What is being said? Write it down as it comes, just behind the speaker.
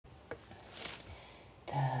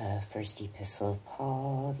First Epistle of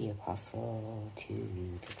Paul, the Apostle, to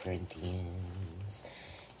the Corinthians,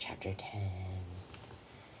 chapter 10.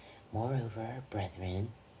 Moreover,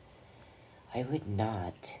 brethren, I would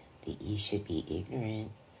not that ye should be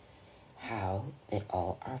ignorant how that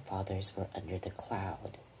all our fathers were under the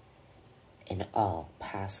cloud, and all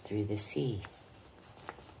passed through the sea.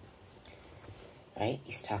 Right?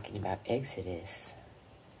 He's talking about Exodus,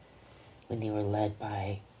 when they were led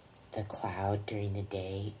by the cloud during the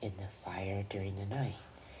day and the fire during the night.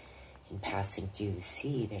 And passing through the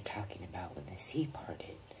sea, they're talking about when the sea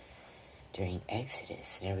parted during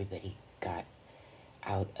Exodus and everybody got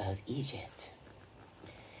out of Egypt.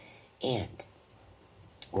 And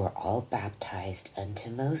were all baptized unto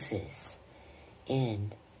Moses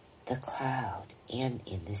in the cloud and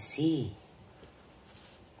in the sea.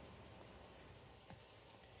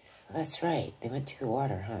 Well, that's right. They went through the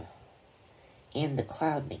water, huh? And the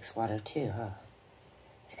cloud makes water too, huh?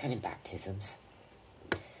 It's kind of baptisms.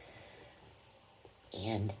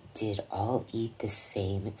 And did all eat the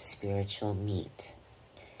same spiritual meat,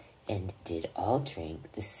 and did all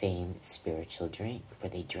drink the same spiritual drink, for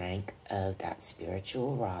they drank of that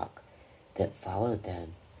spiritual rock that followed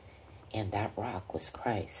them, and that rock was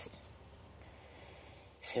Christ.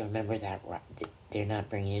 So remember that rock. They're not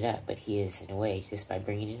bringing it up, but he is in a way just by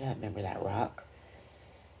bringing it up. Remember that rock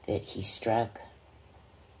that he struck?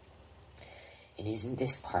 And isn't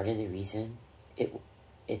this part of the reason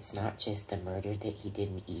it's not just the murder that he did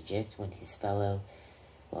in Egypt when his fellow,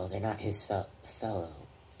 well, they're not his fellow,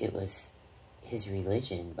 it was his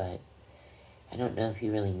religion, but I don't know if he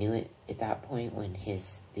really knew it at that point when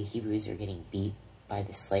the Hebrews were getting beat by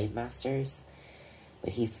the slave masters,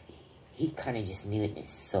 but he kind of just knew it in his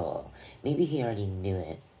soul. Maybe he already knew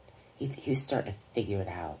it. He was starting to figure it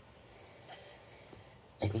out.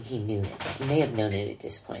 I think he knew it. He may have known it at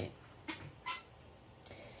this point.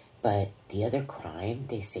 But the other crime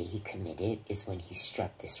they say he committed is when he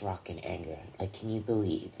struck this rock in anger. Like, can you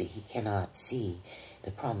believe that he cannot see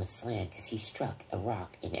the promised land because he struck a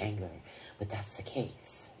rock in anger? But that's the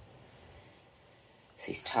case. So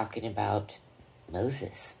he's talking about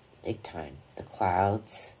Moses, big time. The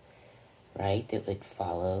clouds, right, that would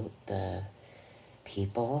follow the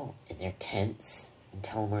people in their tents and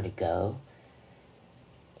tell them where to go.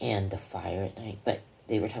 And the fire at night. But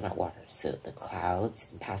they were talking about water. So the clouds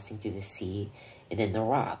and passing through the sea, and then the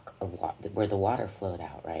rock of where the water flowed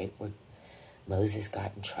out, right? Where Moses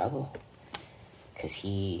got in trouble because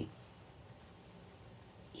he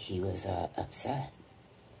was upset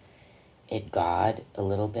at God a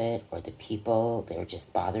little bit, or the people. They were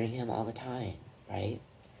just bothering him all the time, right?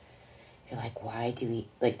 You're like, why do we,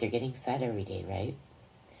 like, they're getting fed every day, right?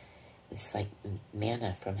 It's like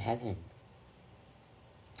manna from heaven.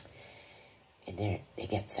 And they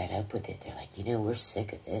get fed up with it. They're like, we're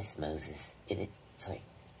sick of this, Moses. And it's like,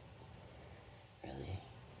 really?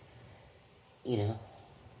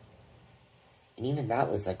 And even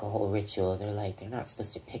that was like a whole ritual. They're like, they're not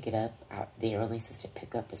supposed to pick it up. They're only supposed to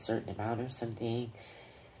pick up a certain amount or something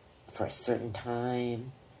for a certain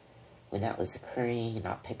time when that was occurring, and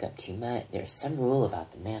not pick up too much. There's some rule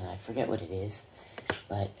about the manna. I forget what it is,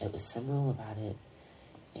 but it was some rule about it.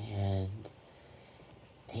 And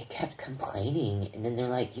they kept complaining, and then they're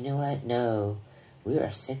like, you know what? No, we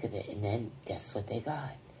are sick of it. And then guess what they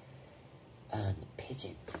got?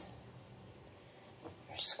 Pigeons.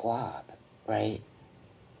 Or squab, right?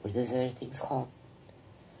 What are those other things called?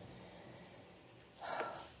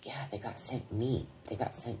 Yeah, they got sent meat. They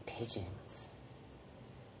got sent pigeons.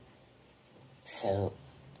 So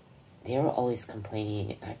they were always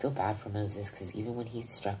complaining. And I feel bad for Moses, because even when he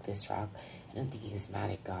struck this rock, I don't think he was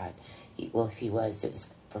mad at God. Well, if he was, it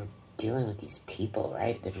was for dealing with these people,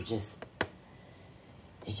 right? That are just,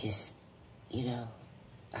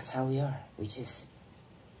 that's how we are. We just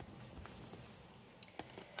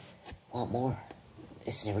want more.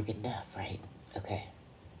 It's never good enough, right? Okay.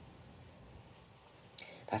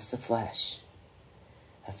 That's the flesh.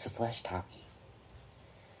 That's the flesh talking.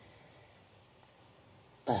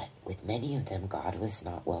 But with many of them, God was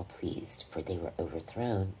not well pleased, for they were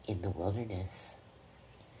overthrown in the wilderness.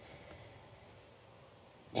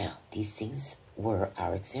 Now, these things were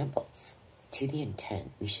our examples, to the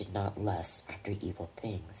intent we should not lust after evil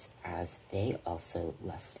things, as they also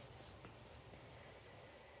lusted.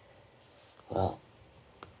 Well,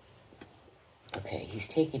 okay, he's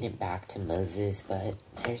taking it back to Moses, but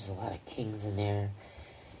there's a lot of kings in there.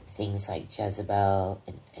 Things like Jezebel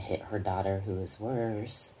and her daughter, who was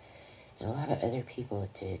worse, and a lot of other people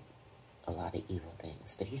that did a lot of evil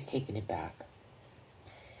things. But he's taking it back.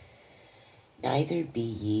 Neither be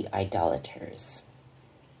ye idolaters,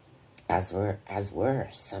 as were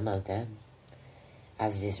some of them.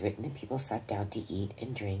 As it is written, the people sat down to eat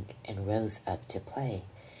and drink and rose up to play.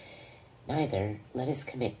 Neither let us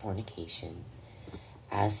commit fornication,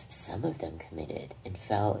 as some of them committed, and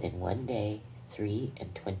fell in one day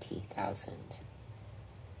 23,000.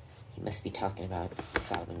 He must be talking about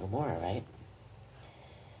Sodom and Gomorrah, right?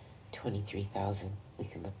 23,000. We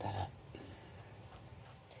can look that up.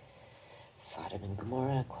 Sodom and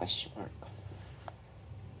Gomorrah, question mark.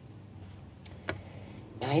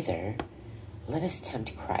 Neither let us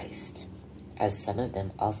tempt Christ, as some of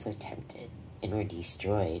them also tempted, and were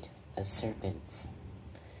destroyed of serpents.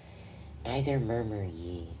 Neither murmur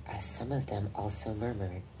ye, as some of them also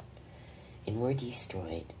murmured, and were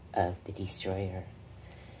destroyed of the destroyer.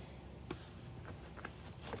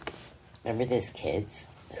 Remember this, kids?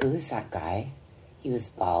 Who is that guy? He was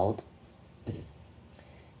bald.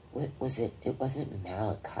 What was it? It wasn't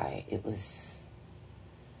Malachi. It was...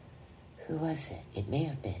 Who was it? It may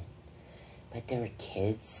have been. But there were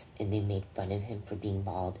kids, and they made fun of him for being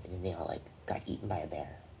bald, and then they all, like, got eaten by a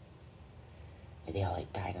bear. Or they all,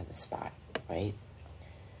 like, died on the spot, right?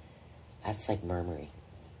 That's, like, murmuring.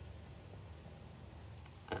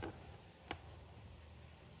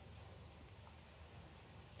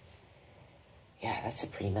 Yeah, that's a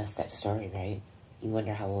pretty messed up story, right? You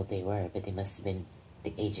wonder how old they were, but they must have been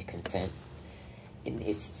the age of consent. And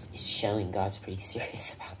it's showing God's pretty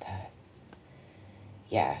serious about that.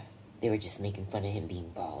 Yeah, they were just making fun of him being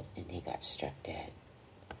bald, and they got struck dead.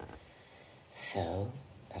 So,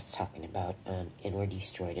 that's talking about, and were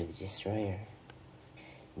destroyed of the destroyer.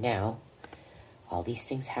 Now, all these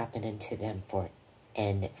things happen unto them for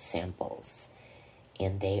ensamples,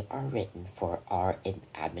 and they are written for our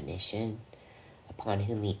admonition, upon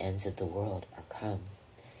whom the ends of the world are come.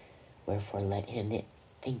 Wherefore let him that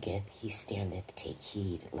thinketh he standeth take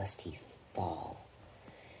heed, lest he fall.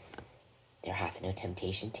 There hath no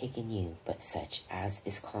temptation taken you, but such as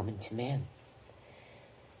is common to man.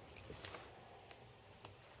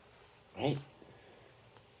 Right?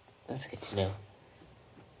 That's good to know.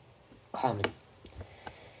 Common.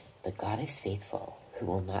 But God is faithful, who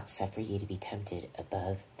will not suffer you to be tempted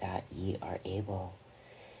above that ye are able,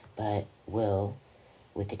 but will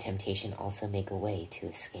with the temptation also make a way to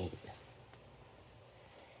escape,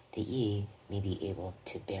 that ye may be able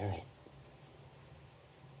to bear it.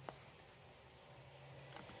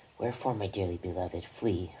 Wherefore, my dearly beloved,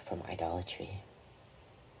 flee from idolatry.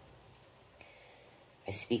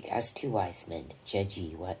 I speak as to wise men, judge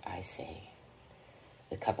ye what I say.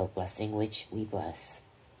 The cup of blessing which we bless,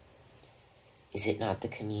 is it not the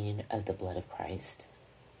communion of the blood of Christ?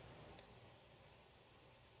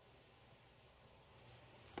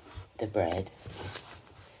 The bread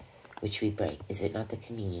which we break, is it not the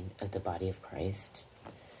communion of the body of Christ?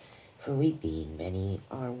 For we being many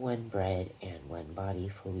are one bread and one body,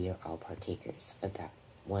 for we are all partakers of that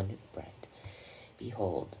one bread.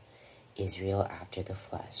 Behold, Israel after the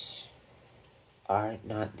flesh. Are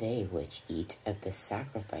not they which eat of the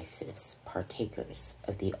sacrifices partakers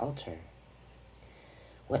of the altar?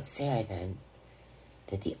 What say I then?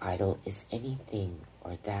 That the idol is anything,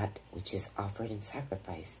 or that which is offered in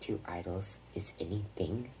sacrifice to idols is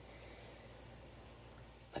anything?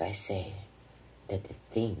 But I say that the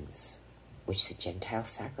things which the Gentiles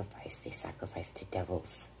sacrifice, they sacrifice to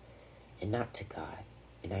devils, and not to God.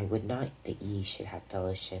 And I would not that ye should have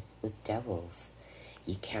fellowship with devils.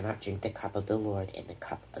 Ye cannot drink the cup of the Lord and the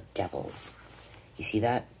cup of devils. You see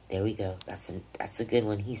that? There we go. That's a good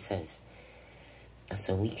one, he says. That's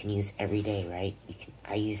one we can use every day, right?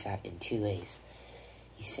 I use that in two ways.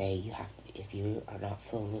 You say you have to, if you are not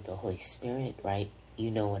filled with the Holy Spirit, right?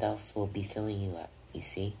 You know what else will be filling you up, you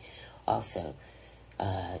see? Also,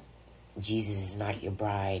 Jesus is not your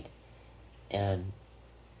bride, and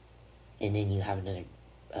then you have another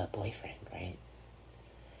boyfriend, right?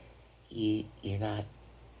 You're not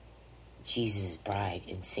Jesus' bride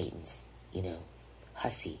and Satan's,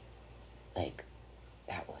 hussy, like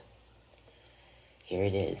that one. Here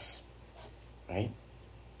it is, right?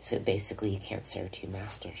 So basically you can't serve two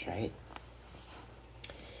masters, right?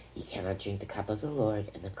 You cannot drink the cup of the Lord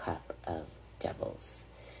and the cup of devils.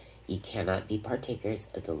 You cannot be partakers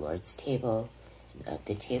of the Lord's table and of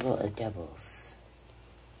the table of devils.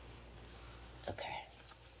 Okay.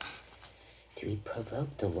 Do we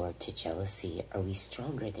provoke the Lord to jealousy? Are we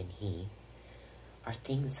stronger than he? All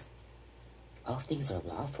things are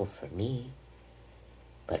lawful for me,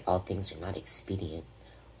 but all things are not expedient.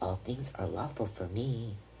 All things are lawful for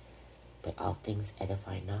me, but all things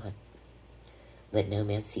edify not. Let no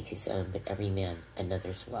man seek his own, but every man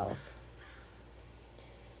another's wealth.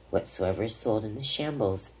 Whatsoever is sold in the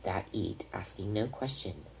shambles, that eat, asking no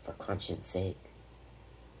question for conscience sake.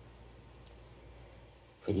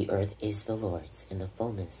 For the earth is the Lord's, and the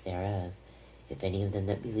fullness thereof. If any of them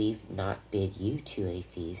that believe not bid you to a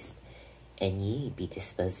feast, and ye be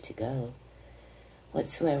disposed to go,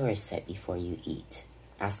 whatsoever is set before you eat,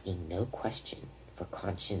 asking no question for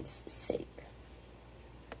conscience sake.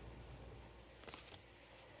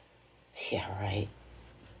 Yeah, right.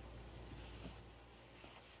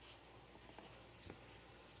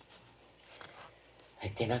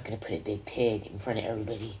 Like, they're not going to put a big pig in front of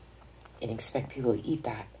everybody and expect people to eat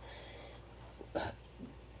that. But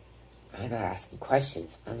I'm not asking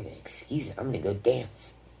questions. I'm going to excuse it. I'm going to go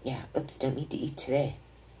dance. Yeah, oops, don't need to eat today.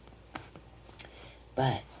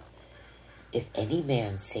 But if any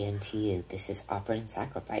man say unto you, this is offered in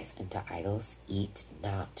sacrifice unto idols, eat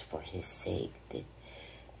not for his sake that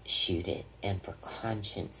shoot it, and for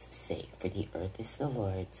conscience sake. For the earth is the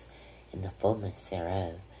Lord's, and the fullness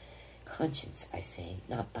thereof. Conscience, I say,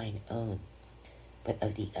 not thine own, but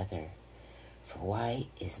of the other. For why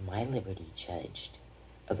is my liberty judged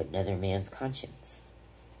of another man's conscience?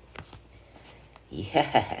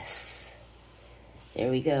 Yes.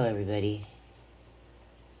 There we go, everybody.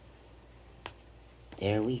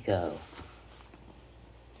 There we go.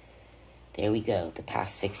 There we go. The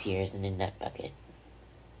past 6 years in a nut bucket.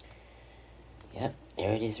 Yep,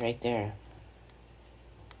 there it is right there.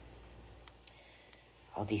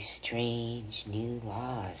 All these strange new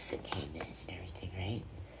laws that came in and everything, right?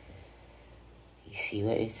 You see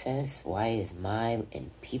what it says? Why is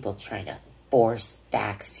and people trying to force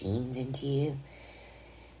vaccines into you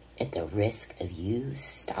at the risk of you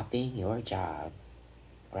stopping your job,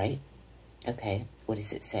 right? Okay, what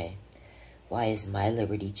does it say? Why is my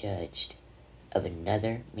liberty judged of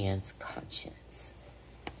another man's conscience?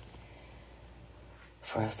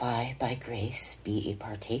 For if I by grace be a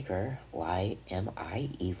partaker, why am I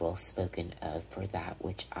evil spoken of for that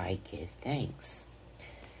which I give thanks?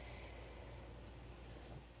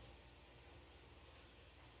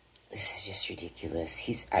 This is just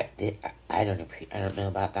ridiculous. I don't know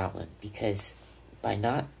about that one, because by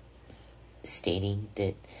not stating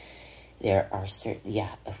that there are certain,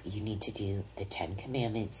 you need to do the 10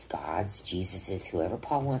 Commandments, God's, Jesus's, whoever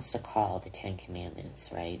Paul wants to call the 10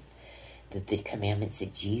 Commandments, right? The commandments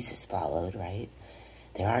that Jesus followed, right?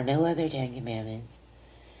 There are no other 10 Commandments.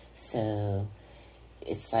 So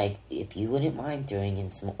it's like, if you wouldn't mind throwing in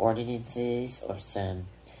some ordinances or some,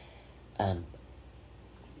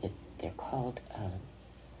 they're called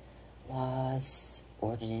laws,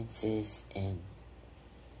 ordinances, and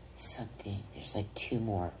something. There's like 2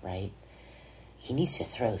 more, right? He needs to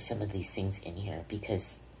throw some of these things in here,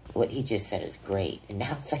 because what he just said is great. And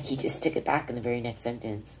now it's like he just took it back in the very next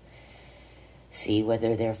sentence. See,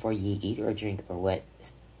 whether therefore ye eat or drink or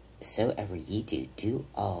whatsoever ye do, do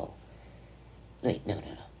all. Wait, no.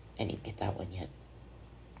 I didn't get that one yet.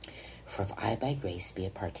 For if I by grace be a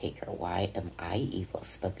partaker, why am I evil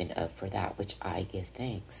spoken of for that which I give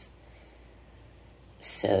thanks?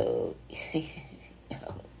 So,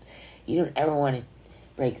 you don't ever want to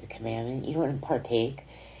break the commandment. You don't want to partake.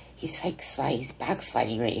 He's like, he's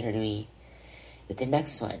backsliding right here to me. But the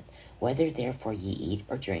next one. Whether therefore ye eat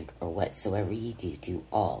or drink or whatsoever ye do, do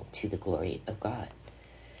all to the glory of God.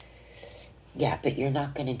 Yeah, but you're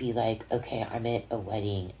not going to be like, okay, I'm at a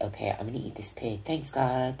wedding. Okay, I'm going to eat this pig. Thanks,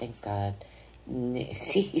 God. Thanks, God.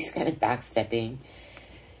 See, he's kind of backstepping.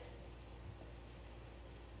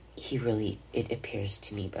 It appears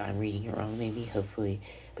to me, but I'm reading it wrong maybe, hopefully.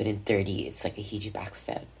 But in 30, it's like a huge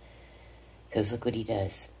backstep. Because look what he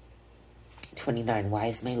does. 29, why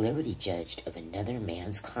is my liberty judged of another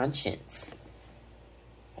man's conscience?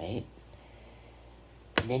 Right?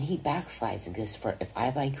 And then he backslides and goes, for if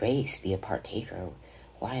I by grace be a partaker,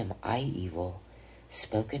 why am I evil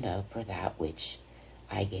spoken of for that which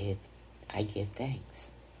I give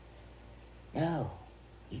thanks? No,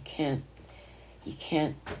 you can't.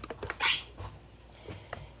 Because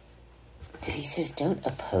he says, don't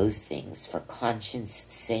oppose things for conscience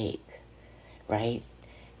sake, right?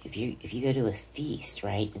 If you go to a feast,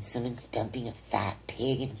 right, and someone's dumping a fat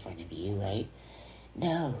pig in front of you, right?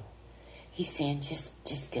 No. He's saying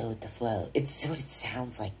just go with the flow. It's what it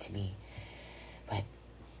sounds like to me. But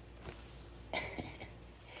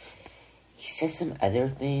he says some other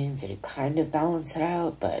things that kind of balance it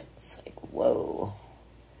out, but it's like, whoa.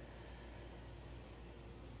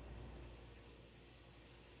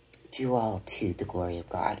 Do all to the glory of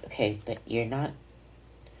God. Okay, but you're not,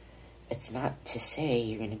 it's not to say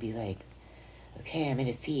you're going to be like, okay, I'm at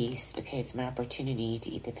a feast. Okay, it's my opportunity to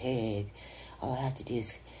eat the pig. All I have to do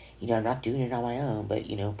is, I'm not doing it on my own, but,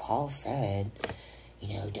 Paul said,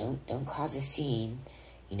 don't cause a scene.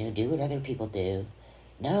 Do what other people do.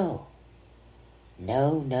 No.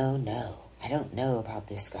 No, no, no. I don't know about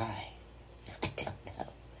this guy. I don't know.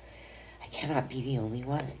 I cannot be the only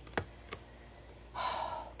one.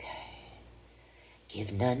 Okay.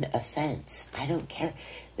 Give none offense. I don't care.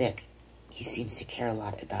 Look, he seems to care a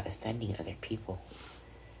lot about offending other people.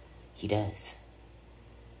 He does.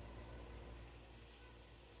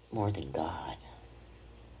 More than God.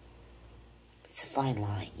 It's a fine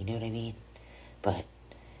line, you know what I mean? But,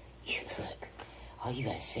 look, all you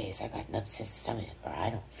gotta say is, I got an upset stomach, or I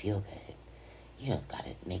don't feel good. You don't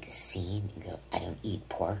gotta make a scene and go, I don't eat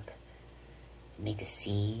pork. Make a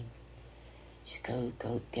scene. Just go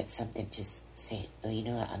get something. Just say, oh, you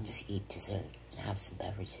know what? I'm just eat dessert and have some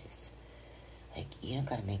beverages. Like, you don't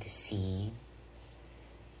gotta make a scene.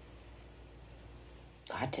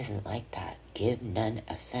 God doesn't like that. Give none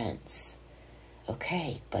offense.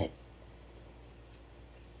 Okay, but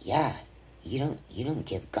yeah, you don't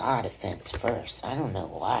give God offense first. I don't know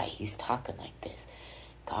why he's talking like this.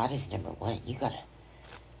 God is number one. You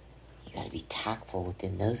gotta be tactful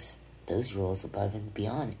within those rules above and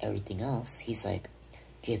beyond everything else. He's like,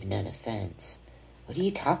 give none offense. What are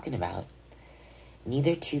you talking about?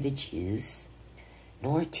 Neither to the Jews,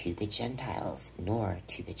 nor to the Gentiles, nor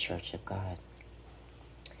to the church of God.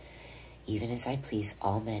 Even as I please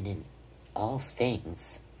all men in all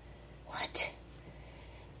things. What?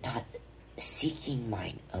 Not seeking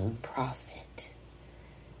mine own profit,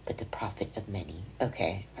 but the profit of many.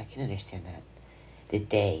 Okay, I can understand that. That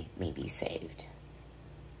they may be saved.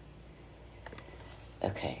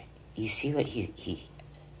 Okay, you see what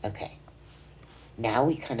okay. Now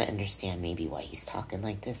we kind of understand maybe why he's talking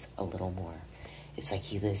like this a little more. It's like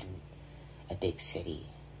he lives in a big city,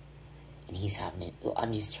 and he's having it. Well,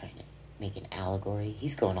 I'm just trying to make an allegory.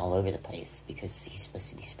 He's going all over the place because he's supposed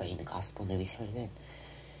to be spreading the gospel. Nobody's heard of it.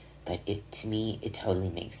 But to me, it totally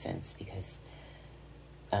makes sense because,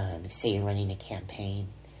 say you're running a campaign,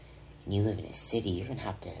 and you live in a city, you're going to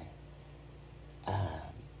have to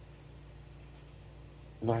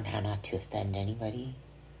learn how not to offend anybody.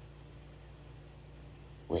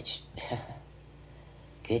 Which,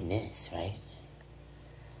 goodness, right?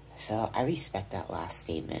 So I respect that last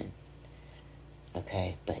statement.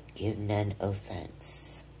 Okay, but give none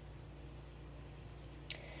offense.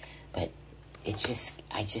 But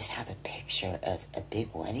I just have a picture of a big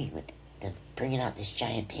wedding with them bringing out this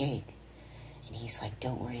giant pig. And he's like,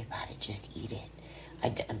 don't worry about it, just eat it.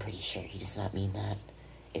 I'm pretty sure he does not mean that.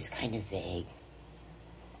 It's kind of vague.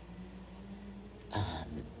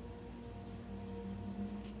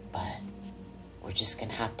 But we're just going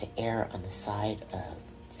to have to err on the side of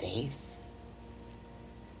faith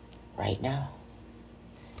right now.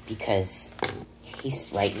 Because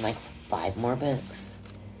he's writing like 5 more books.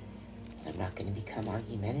 And I'm not going to become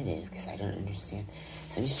argumentative because I don't understand.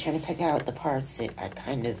 So I'm just trying to pick out the parts that I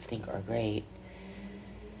kind of think are great.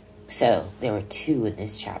 So there were 2 in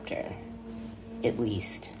this chapter, at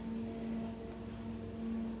least.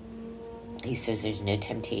 He says there's no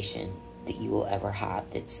temptation that you will ever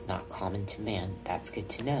have that's not common to man. That's good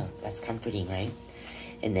to know. That's comforting, right?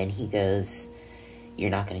 And then he goes, you're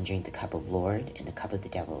not going to drink the cup of Lord and the cup of the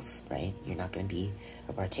devils, right? You're not going to be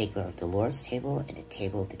a partaker of the Lord's table and a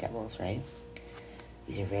table of the devils, right?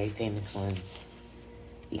 These are very famous ones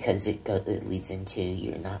because it leads into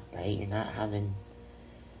you're not, right? You're not having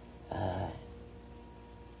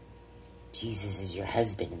Jesus is your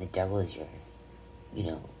husband and the devil is your,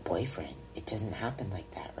 boyfriend. It doesn't happen like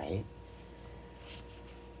that, right?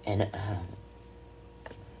 And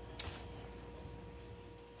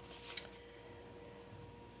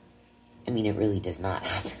it really does not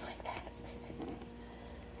happen like that.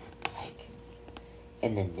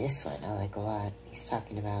 And then this one I like a lot. He's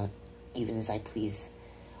talking about, even as I please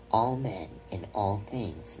all men in all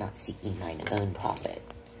things, not seeking mine own profit.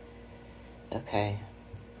 Okay.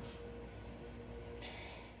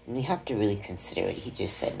 And we have to really consider what he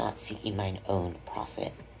just said, not seeking mine own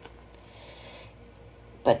profit,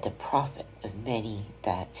 but the profit of many,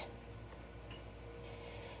 that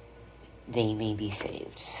they may be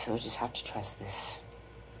saved. So we'll just have to trust this.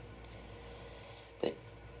 But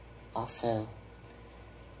also,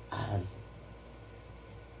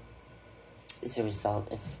 as a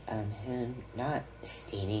result of him not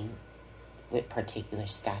stating what particular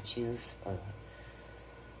statues or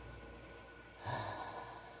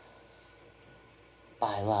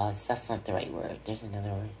bylaws, that's not the right word, there's another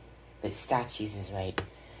word, but statutes is right,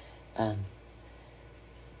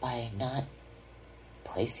 by not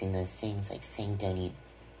placing those things, like saying don't eat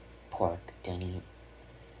pork, don't eat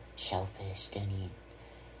shellfish, don't eat,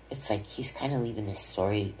 it's like he's kind of leaving this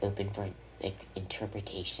story open for like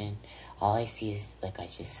interpretation. All I see is, like I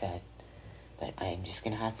just said, But I'm just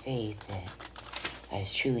going to have faith that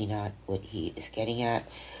is truly not what he is getting at.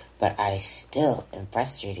 But I still am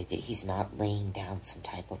frustrated that he's not laying down some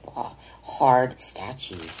type of law. Hard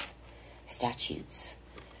statutes.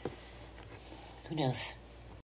 Who knows?